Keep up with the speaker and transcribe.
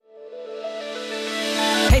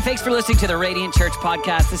Thanks for listening to the Radiant Church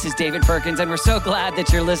podcast. This is David Perkins, and we're so glad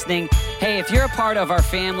that you're listening. Hey, if you're a part of our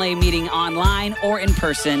family meeting online or in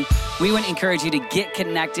person, we would encourage you to get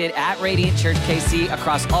connected at Radiant Church KC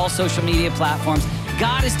across all social media platforms.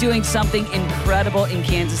 God is doing something incredible in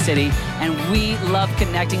Kansas City, and we love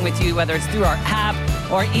connecting with you, whether it's through our app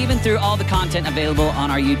or even through all the content available on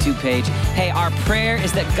our YouTube page. Hey, our prayer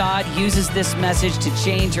is that God uses this message to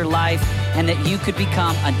change your life and that you could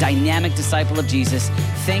become a dynamic disciple of Jesus.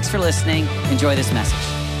 Thanks for listening. Enjoy this message.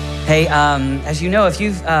 Hey, as you know, if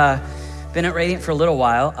you've been at Radiant for a little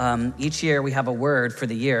while, each year we have a word for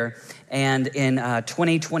the year. And in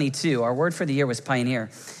 2022, our word for the year was pioneer.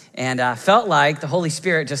 And I felt like the Holy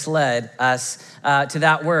Spirit just led us to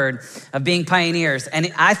that word of being pioneers.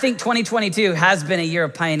 And I think 2022 has been a year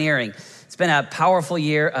of pioneering. It's been a powerful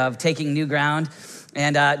year of taking new ground.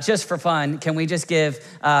 And just for fun, can we just give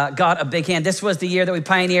God a big hand? This was the year that we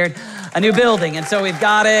pioneered a new building. And so we've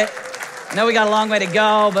got it. I know we got a long way to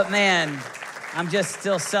go, but man, I'm just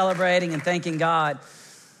still celebrating and thanking God.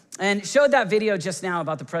 And showed that video just now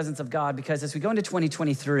about the presence of God, because as we go into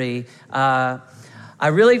 2023, I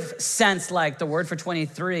really sense like the word for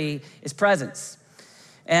 23 is presence.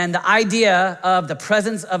 And the idea of the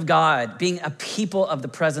presence of God, being a people of the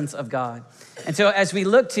presence of God. And so as we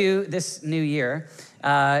look to this new year,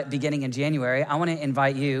 beginning in January, I want to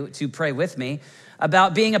invite you to pray with me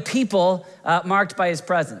about being a people marked by his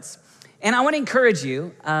presence. And I want to encourage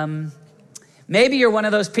you, maybe you're one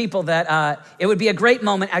of those people that it would be a great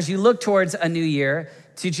moment as you look towards a new year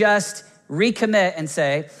to just recommit and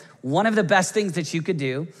say, one of the best things that you could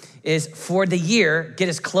do is for the year, get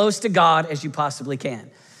as close to God as you possibly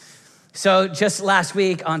can. So just last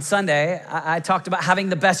week on Sunday, I talked about having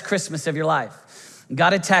the best Christmas of your life.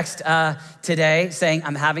 Got a text today saying,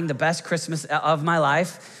 I'm having the best Christmas of my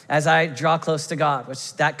life as I draw close to God,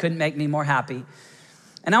 which that couldn't make me more happy.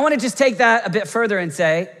 And I want to just take that a bit further and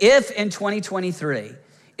say, if in 2023,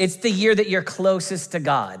 it's the year that you're closest to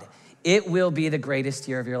God, it will be the greatest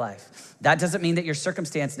year of your life. That doesn't mean that your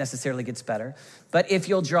circumstance necessarily gets better, but if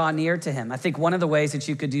you'll draw near to him. I think one of the ways that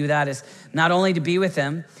you could do that is not only to be with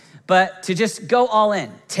him, but to just go all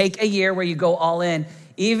in. Take a year where you go all in,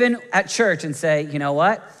 even at church, and say, you know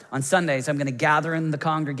what? On Sundays, I'm gonna gather in the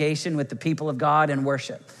congregation with the people of God and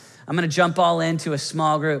worship. I'm gonna jump all into a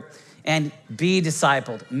small group and be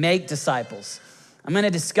discipled, make disciples. I'm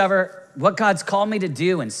gonna discover what God's called me to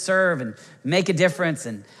do and serve and make a difference.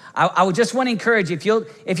 And I would just want to encourage you,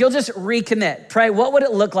 if you'll just recommit, pray, what would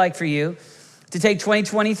it look like for you to take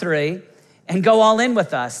 2023 and go all in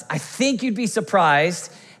with us? I think you'd be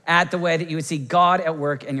surprised at the way that you would see God at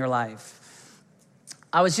work in your life.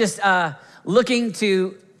 I was just looking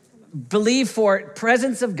to believe for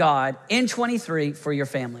presence of God in 23 for your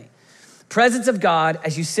family. Presence of God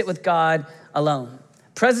as you sit with God alone.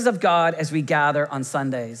 Presence of God as we gather on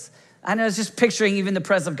Sundays. And I was just picturing even the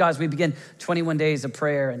presence of God as we begin 21 days of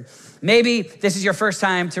prayer. And maybe this is your first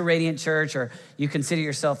time to Radiant Church, or you consider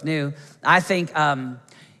yourself new. I think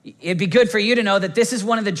it'd be good for you to know that this is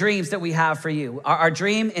one of the dreams that we have for you. Our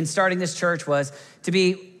dream in starting this church was to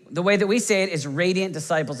be, the way that we say it is radiant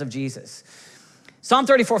disciples of Jesus. Psalm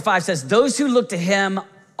 34:5 says, those who look to him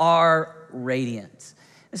are radiant.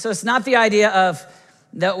 And so it's not the idea of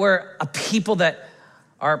that we're a people that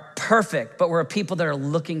are perfect, but we're a people that are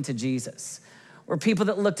looking to Jesus. We're people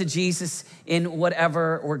that look to Jesus in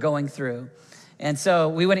whatever we're going through. And so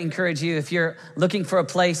we would encourage you, if you're looking for a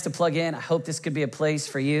place to plug in, I hope this could be a place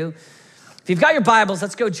for you. If you've got your Bibles,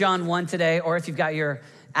 let's go John 1 today, or if you've got your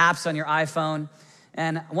apps on your iPhone.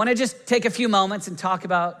 And I want to just take a few moments and talk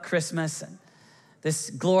about Christmas and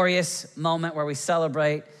this glorious moment where we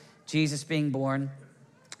celebrate Jesus being born.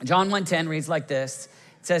 John 1:10 reads like this.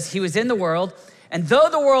 It says, he was in the world, and though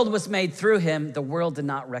the world was made through him, the world did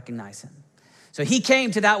not recognize him. So he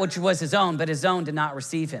came to that which was his own, but his own did not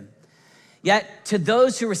receive him. Yet to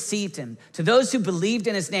those who received him, to those who believed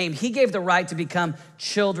in his name, he gave the right to become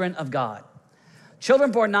children of God.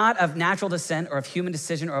 Children born not of natural descent or of human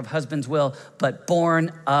decision or of husband's will, but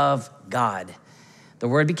born of God. The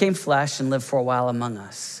word became flesh and lived for a while among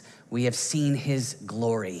us. We have seen his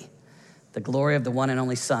glory, the glory of the one and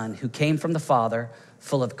only Son who came from the Father,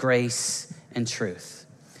 full of grace and truth.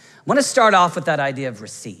 I want to start off with that idea of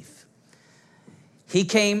receive. He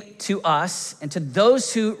came to us and to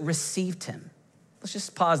those who received him. Let's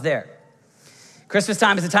just pause there. Christmas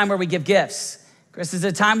time is a time where we give gifts. Christmas is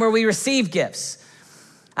a time where we receive gifts.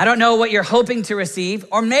 I don't know what you're hoping to receive,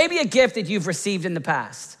 or maybe a gift that you've received in the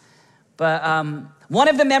past. But one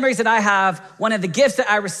of the memories that I have, one of the gifts that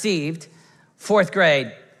I received, 4th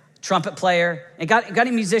grade, trumpet player. And got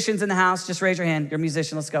any musicians in the house? Just raise your hand. You're a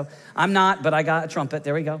musician, let's go. I'm not, but I got a trumpet,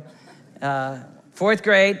 there we go. 4th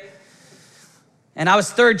grade. And I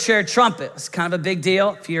was 3rd chair trumpet. It's kind of a big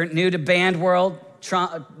deal. If you're new to band world,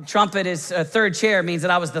 trumpet is 3rd chair, means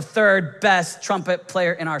that I was the 3rd best trumpet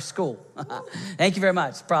player in our school. Thank you very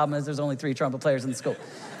much. Problem is there's only 3 trumpet players in the school.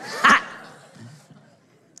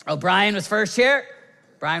 Brian was 1st chair.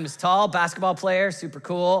 Brian was tall, basketball player, super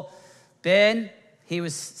cool. Ben, he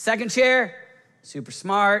was 2nd chair, super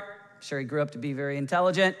smart. I'm sure he grew up to be very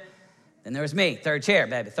intelligent. Then there was me, 3rd chair,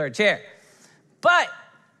 baby, 3rd chair. But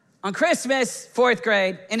on Christmas, 4th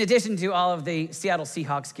grade, in addition to all of the Seattle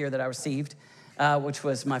Seahawks gear that I received, which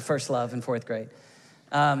was my first love in 4th grade,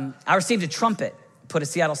 I received a trumpet. Put a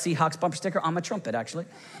Seattle Seahawks bumper sticker on my trumpet, actually.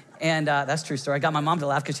 And that's a true story. I got my mom to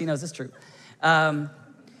laugh because she knows it's true.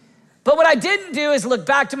 But what I didn't do is look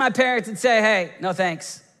back to my parents and say, hey, no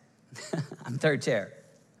thanks. I'm 3rd chair.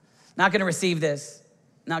 Not gonna receive this.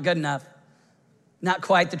 Not good enough. Not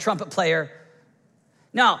quite the trumpet player.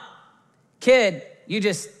 No, kid, you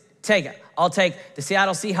just take it. I'll take the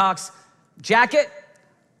Seattle Seahawks jacket.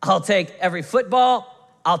 I'll take every football.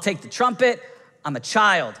 I'll take the trumpet. I'm a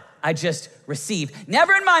child. I just receive.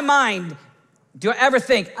 Never in my mind do I ever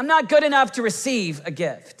think I'm not good enough to receive a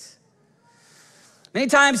gift. Many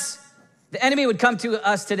times the enemy would come to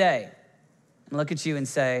us today and look at you and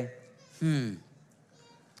say,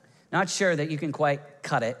 not sure that you can quite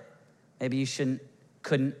cut it. Maybe you shouldn't,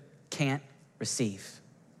 couldn't, can't receive.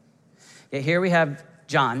 Yet here we have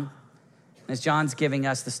John. As John's giving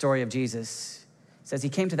us the story of Jesus, he says he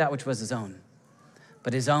came to that which was his own,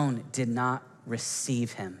 but his own did not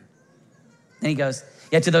receive him. Then he goes,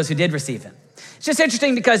 yet to those who did receive him. It's just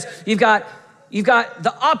interesting because you've got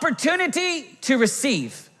the opportunity to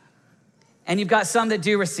receive, and you've got some that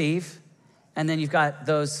do receive, and then you've got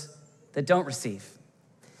those that don't receive.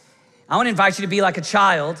 I want to invite you to be like a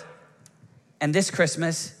child, and this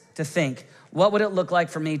Christmas to think, what would it look like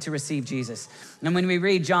for me to receive Jesus? And when we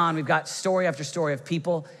read John, we've got story after story of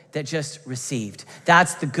people that just received.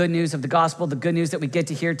 That's the good news of the gospel. The good news that we get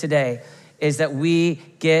to hear today is that we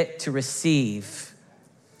get to receive.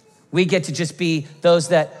 We get to just be those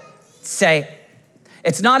that say,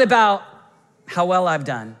 it's not about how well I've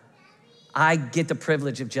done. I get the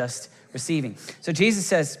privilege of just receiving. So Jesus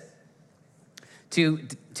says to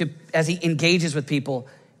as he engages with people,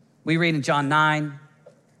 we read in John 9,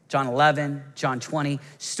 John 11, John 20,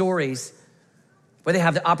 stories where they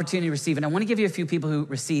have the opportunity to receive. And I want to give you a few people who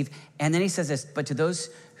receive. And then he says this, but to those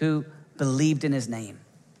who believed in his name.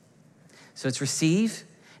 So it's receive.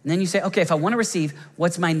 And then you say, okay, if I want to receive,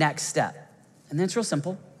 what's my next step? And then it's real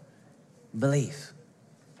simple. Believe.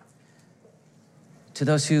 To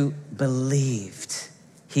those who believed,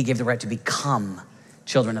 he gave the right to become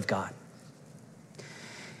children of God.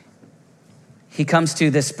 He comes to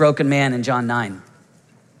this broken man in John 9.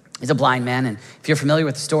 He's a blind man, and if you're familiar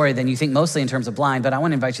with the story, then you think mostly in terms of blind, but I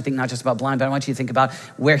want to invite you to think not just about blind, but I want you to think about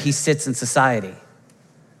where he sits in society.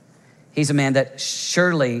 He's a man that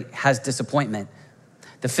surely has disappointment.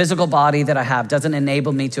 The physical body that I have doesn't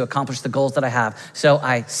enable me to accomplish the goals that I have, so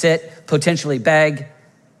I sit, potentially beg.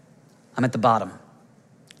 I'm at the bottom.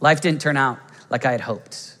 Life didn't turn out like I had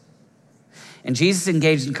hoped. And Jesus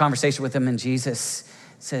engaged in conversation with him, and Jesus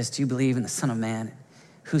says, do you believe in the Son of Man?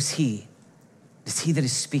 Who's he? It's he that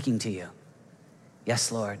is speaking to you.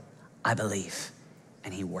 Yes, Lord, I believe.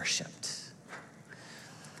 And he worshiped.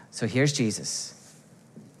 So here's Jesus,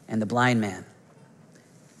 and the blind man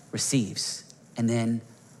receives and then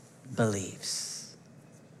believes.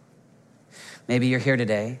 Maybe you're here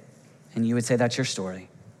today and you would say that's your story.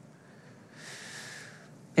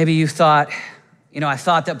 Maybe you thought, I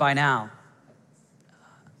thought that by now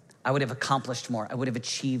I would have accomplished more. I would have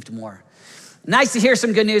achieved more. Nice to hear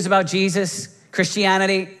some good news about Jesus,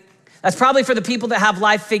 Christianity. That's probably for the people that have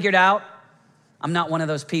life figured out. I'm not one of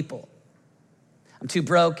those people. I'm too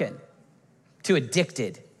broken, too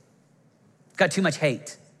addicted, got too much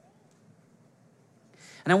hate.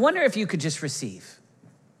 And I wonder if you could just receive,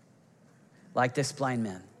 like this blind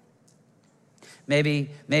man.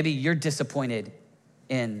 Maybe you're disappointed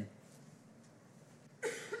in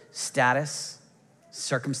status,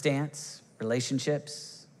 circumstance,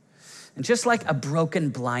 relationships. And just like a broken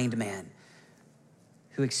blind man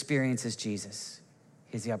who experiences Jesus,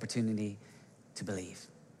 he has the opportunity to believe.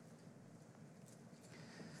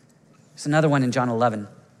 There's another one in John 11.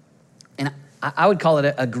 And I would call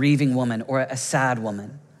it a grieving woman or a sad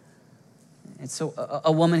woman. It's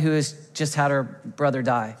a woman who has just had her brother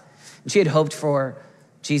die. And she had hoped for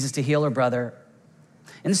Jesus to heal her brother.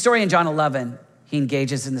 In the story in John 11, he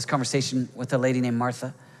engages in this conversation with a lady named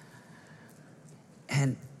Martha.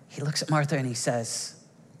 And he looks at Martha and he says,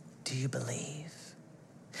 do you believe?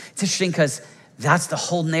 It's interesting because that's the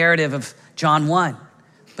whole narrative of John 1.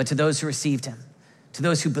 But to those who received him, to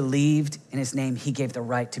those who believed in his name, he gave the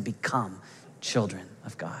right to become children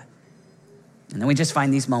of God. And then we just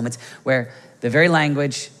find these moments where the very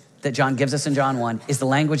language that John gives us in John 1 is the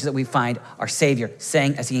language that we find our Savior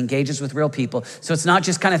saying as he engages with real people. So it's not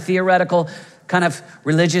just kind of theoretical, kind of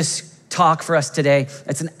religious talk for us today.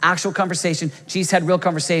 It's an actual conversation. Jesus had real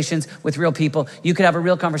conversations with real people. You could have a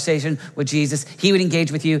real conversation with Jesus. He would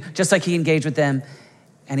engage with you just like he engaged with them.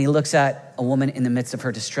 And he looks at a woman in the midst of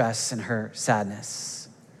her distress and her sadness.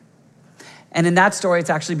 And in that story, it's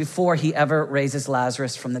actually before he ever raises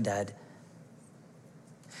Lazarus from the dead.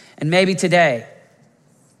 And maybe today,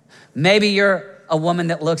 maybe you're a woman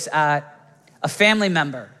that looks at a family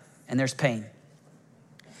member and there's pain.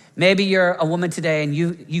 Maybe you're a woman today and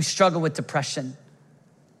you struggle with depression.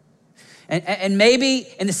 And maybe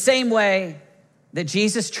in the same way that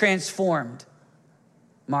Jesus transformed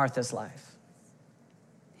Martha's life,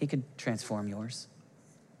 he could transform yours.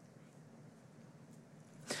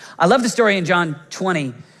 I love the story in John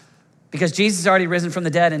 20 because Jesus has already risen from the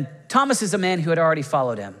dead and Thomas is a man who had already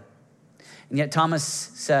followed him. And yet Thomas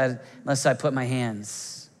said, unless I put my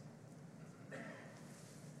hands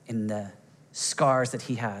in the scars that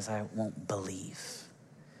he has, I won't believe.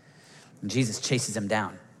 And Jesus chases him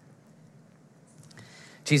down.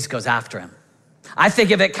 Jesus goes after him. I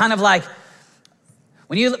think of it kind of like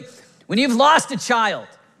when you've lost a child.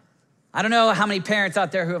 I don't know how many parents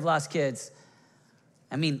out there who have lost kids.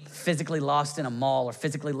 I mean, physically lost in a mall or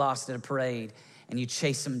physically lost at a parade, and you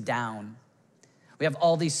chase them down. We have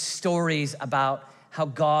all these stories about how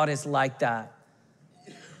God is like that.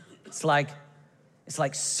 It's like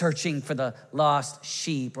searching for the lost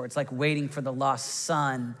sheep, or it's like waiting for the lost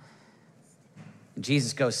son. And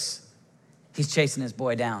Jesus goes, he's chasing his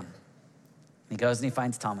boy down. He goes and he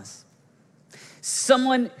finds Thomas.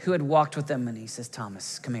 Someone who had walked with him, and he says,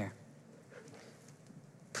 Thomas, come here.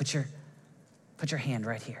 Put your hand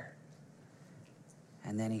right here.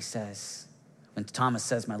 And then he says, when Thomas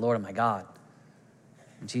says, my Lord and my God,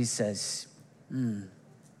 and Jesus says,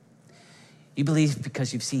 you believe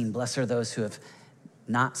because you've seen. Blessed are those who have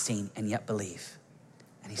not seen and yet believe.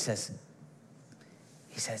 And he says,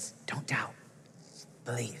 don't doubt,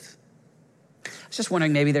 believe. I was just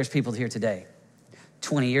wondering, maybe there's people here today,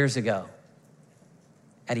 20 years ago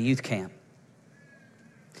at a youth camp.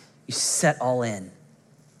 You set all in.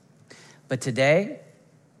 But today,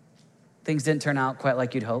 things didn't turn out quite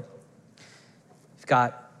like you'd hope. You've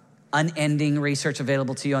got unending research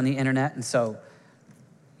available to you on the internet, and so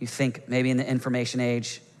you think maybe in the information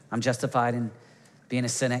age, I'm justified in being a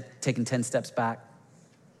cynic, taking 10 steps back.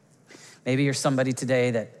 Maybe you're somebody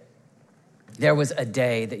today that there was a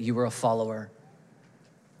day that you were a follower,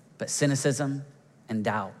 but cynicism and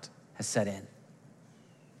doubt has set in. And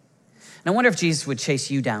I wonder if Jesus would chase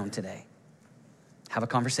you down today. Have a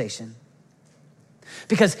conversation.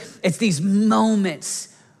 Because it's these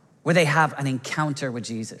moments where they have an encounter with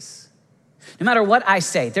Jesus. No matter what I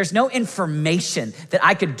say, there's no information that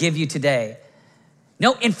I could give you today.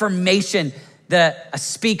 No information that a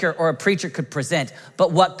speaker or a preacher could present.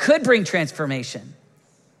 But what could bring transformation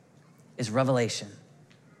is revelation.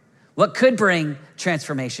 What could bring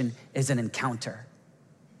transformation is an encounter.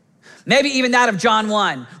 Maybe even that of John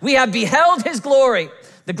 1. We have beheld his glory,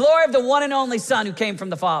 the glory of the one and only Son who came from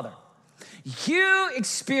the Father. You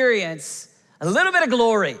experience a little bit of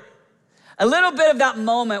glory, a little bit of that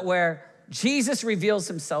moment where Jesus reveals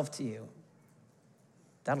himself to you.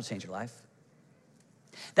 That'll change your life.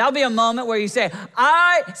 That'll be a moment where you say,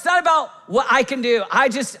 it's not about what I can do.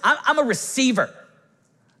 I'm a receiver.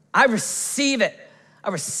 I receive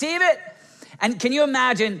it. And can you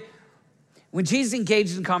imagine when Jesus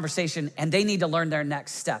engages in conversation and they need to learn their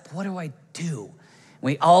next step? What do I do?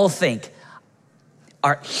 We all think,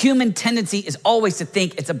 our human tendency is always to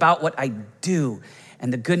think it's about what I do.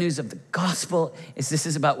 And the good news of the gospel is this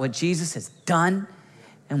is about what Jesus has done.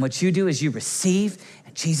 And what you do is you receive.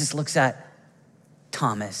 And Jesus looks at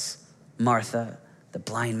Thomas, Martha, the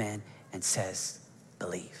blind man, and says,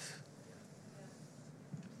 believe.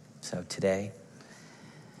 So today,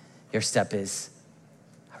 your step is,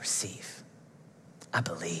 I receive. I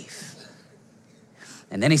believe.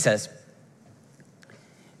 And then he says,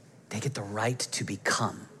 they get the right to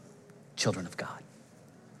become children of God.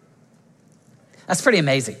 That's pretty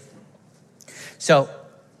amazing. So,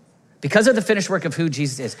 because of the finished work of who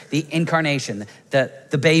Jesus is, the incarnation,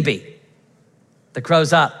 the baby that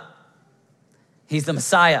grows up, he's the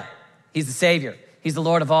Messiah, he's the Savior, he's the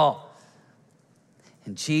Lord of all.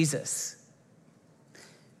 And Jesus,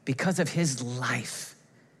 because of his life,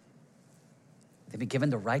 They've been given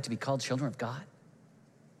the right to be called children of God.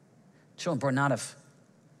 Children born not of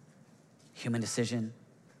human decision,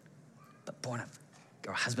 but born of,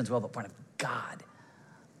 or husband's will, but born of God.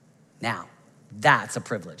 Now, that's a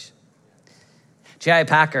privilege. J.I.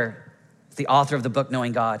 Packer is the author of the book,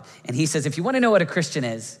 Knowing God. And he says, if you want to know what a Christian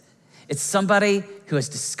is, it's somebody who has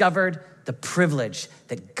discovered the privilege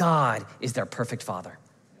that God is their perfect father.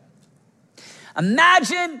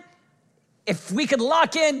 Imagine if we could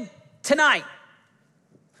lock in tonight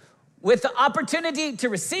with the opportunity to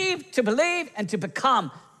receive, to believe, and to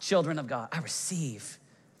become children of God. I receive,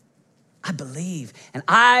 I believe, and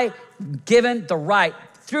I'm given the right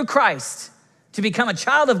through Christ to become a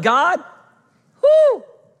child of God. Woo!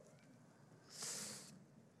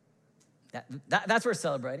 That's what we're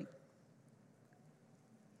celebrating.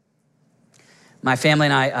 My family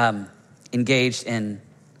and I engaged in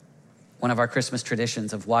one of our Christmas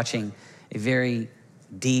traditions of watching a very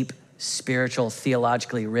deep, spiritual,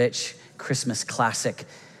 theologically rich Christmas classic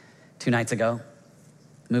 2 nights ago.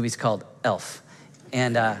 The movie's called Elf.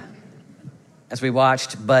 And as we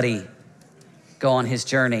watched Buddy go on his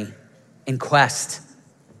journey in quest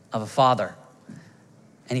of a father,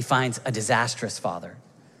 and he finds a disastrous father,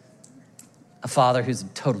 a father who's a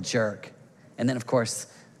total jerk. And then, of course,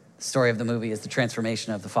 the story of the movie is the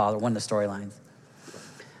transformation of the father, one of the storylines.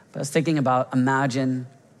 But I was thinking about, imagine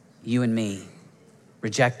you and me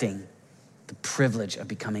rejecting the privilege of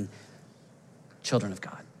becoming children of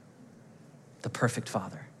God, the perfect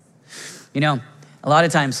father. You know, a lot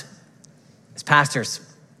of times as pastors,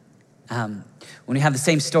 when we have the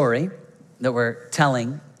same story that we're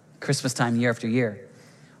telling Christmas time year after year,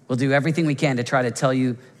 we'll do everything we can to try to tell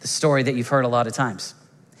you the story that you've heard a lot of times,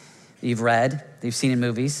 that you've read, that you've seen in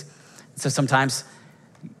movies. So sometimes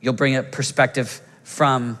you'll bring a perspective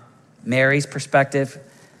from Mary's perspective.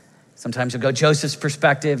 Sometimes you'll go Joseph's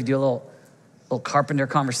perspective. You do a little carpenter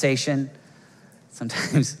conversation.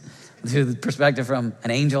 Sometimes do the perspective from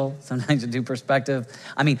an angel. Sometimes you do perspective.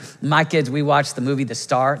 I mean, my kids, we watched the movie The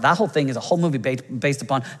Star. That whole thing is a whole movie based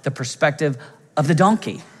upon the perspective of the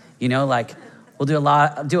donkey. You know, like we'll do a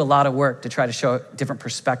lot of work to try to show different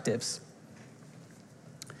perspectives.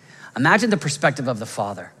 Imagine the perspective of the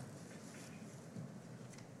Father.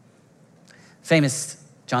 Famous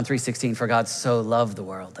John 3:16, for God so loved the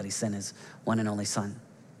world that he sent his one and only son.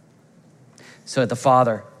 So that the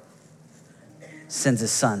Father sends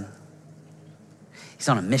his son. He's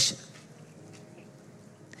on a mission.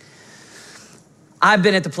 I've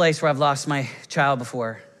been at the place where I've lost my child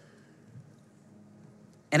before.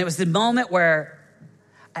 And it was the moment where,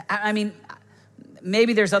 I mean,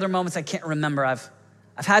 maybe there's other moments I can't remember. I've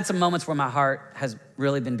had some moments where my heart has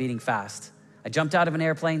really been beating fast. I jumped out of an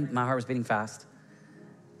airplane, my heart was beating fast.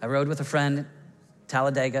 I rode with a friend,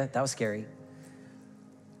 Talladega, that was scary.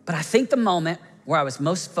 But I think the moment where I was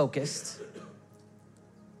most focused,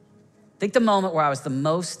 the moment where I was the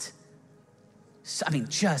most,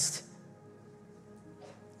 just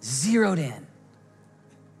zeroed in.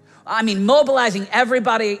 Mobilizing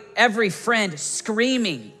everybody, every friend,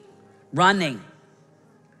 screaming, running,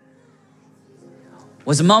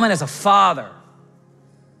 was a moment as a father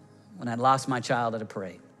when I'd lost my child at a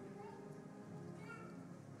parade.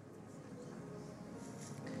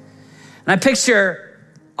 And I picture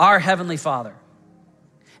our Heavenly Father,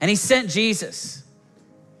 and he sent Jesus.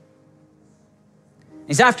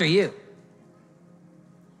 He's after you.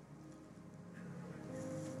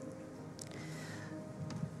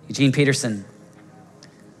 Eugene Peterson,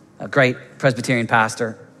 a great Presbyterian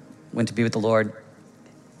pastor, went to be with the Lord.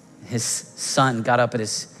 His son got up at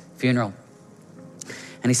his funeral,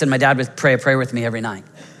 and he said, my dad would pray a prayer with me every night.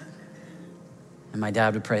 And my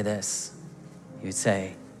dad would pray this. He would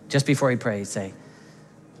say, just before he prayed, he'd say,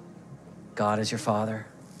 God is your Father.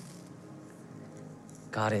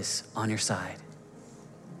 God is on your side.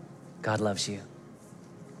 God loves you.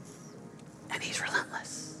 And he's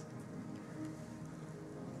relentless.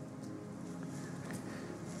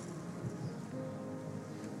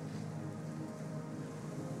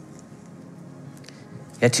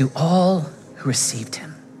 Yet to all who received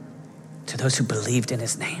him, to those who believed in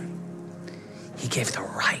his name, he gave the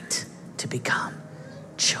right to become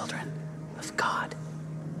children of God.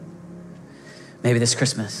 Maybe this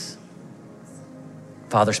Christmas,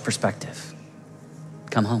 Father's perspective,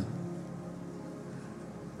 come home.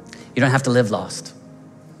 You don't have to live lost.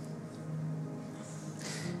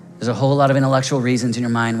 There's a whole lot of intellectual reasons in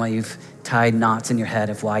your mind why you've tied knots in your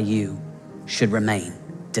head of why you should remain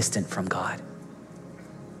distant from God.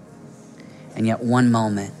 And yet one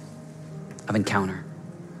moment of encounter,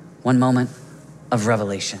 one moment of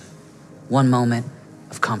revelation, one moment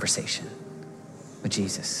of conversation with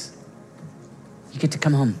Jesus You get to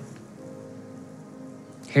come home.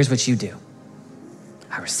 Here's what you do.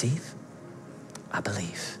 I receive, I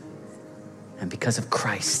believe. And because of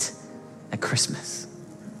Christ at Christmas,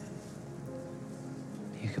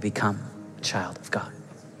 you could become a child of God.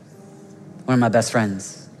 One of my best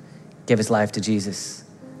friends gave his life to Jesus,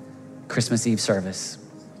 Christmas Eve service.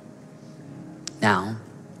 Now,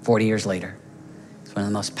 40 years later, he's one of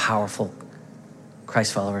the most powerful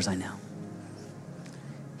Christ followers I know.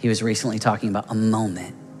 He was recently talking about a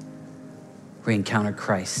moment where he encountered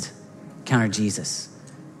Christ, encountered Jesus,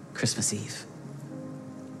 Christmas Eve.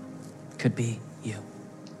 Could be you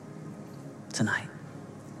tonight.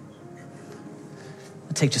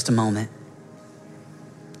 I'll take just a moment.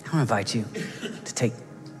 I want to invite you to take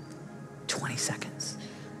 20 seconds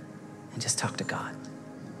and just talk to God.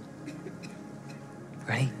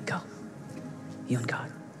 Ready? Go. You and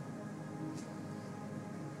God.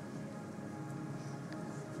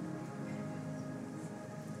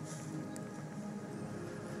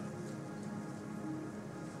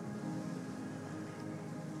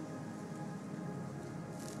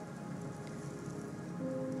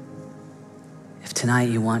 If tonight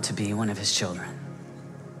you want to be one of his children,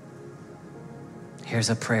 here's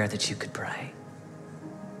a prayer that you could pray.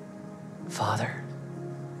 Father,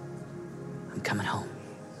 I'm coming home.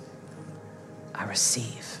 I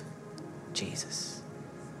receive Jesus.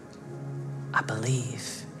 I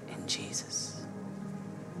believe in Jesus.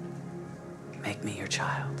 Make me your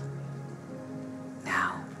child,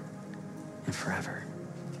 now and forever.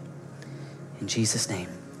 In Jesus' name.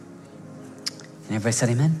 And everybody said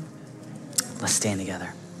amen? Let's stand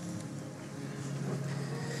together.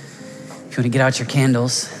 If you want to get out your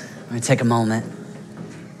candles, I'm going to take a moment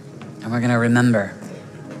and we're going to remember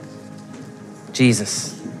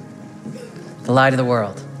Jesus, the light of the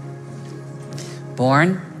world.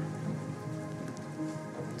 Born,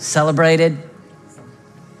 celebrated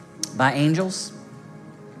by angels,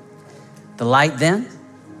 the light then,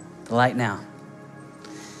 the light now.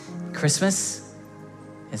 Christmas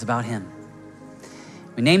is about him.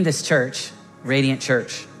 We named this church Radiant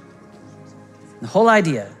Church. The whole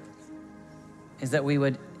idea is that we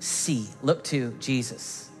would look to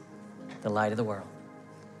Jesus, the light of the world.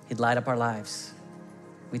 He'd light up our lives.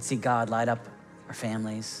 We'd see God light up our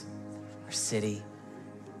families, our city.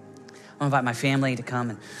 I want to invite my family to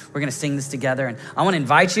come and we're going to sing this together. And I want to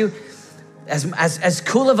invite you, as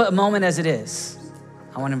cool of a moment as it is,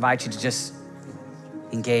 I want to invite you to just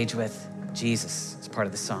engage with Jesus as part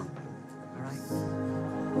of the song. All right?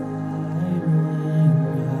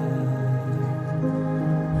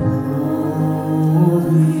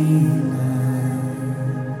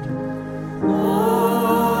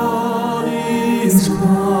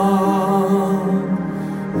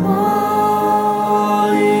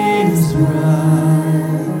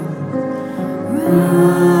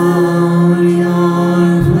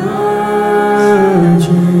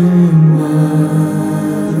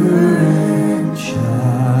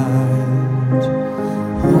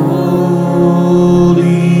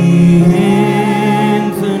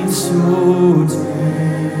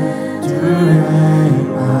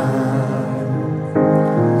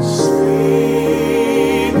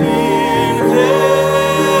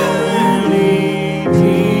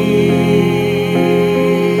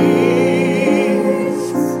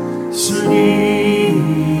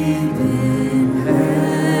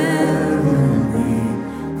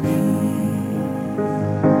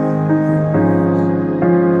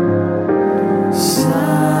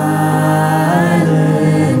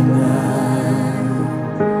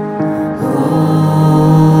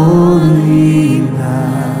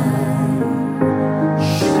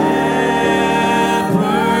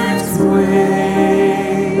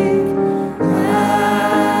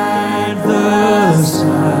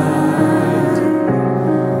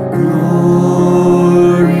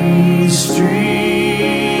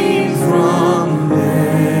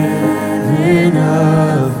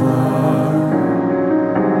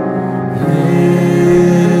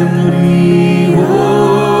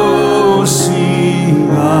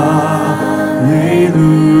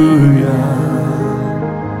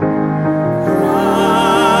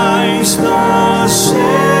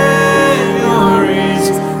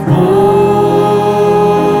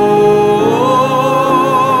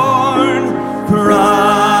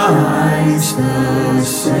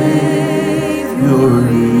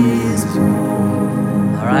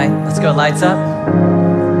 Lights up.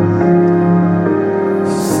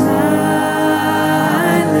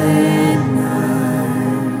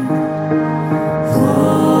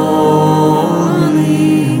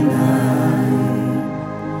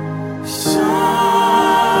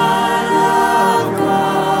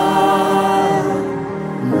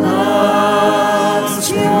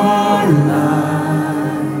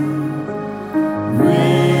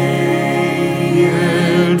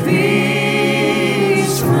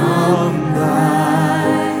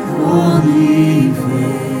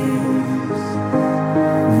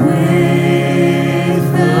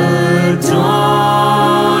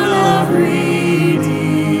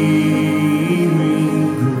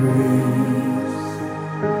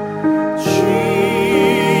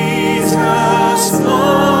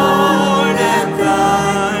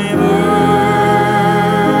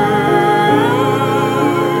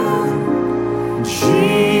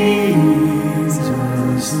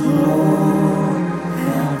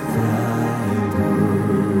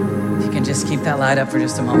 light up for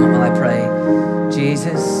just a moment while I pray.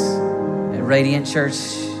 Jesus, at Radiant Church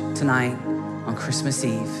tonight on Christmas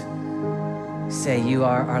Eve, say you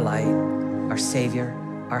are our light, our Savior,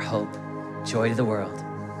 our hope, joy to the world.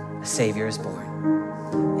 A Savior is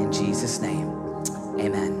born. In Jesus' name,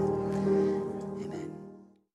 amen.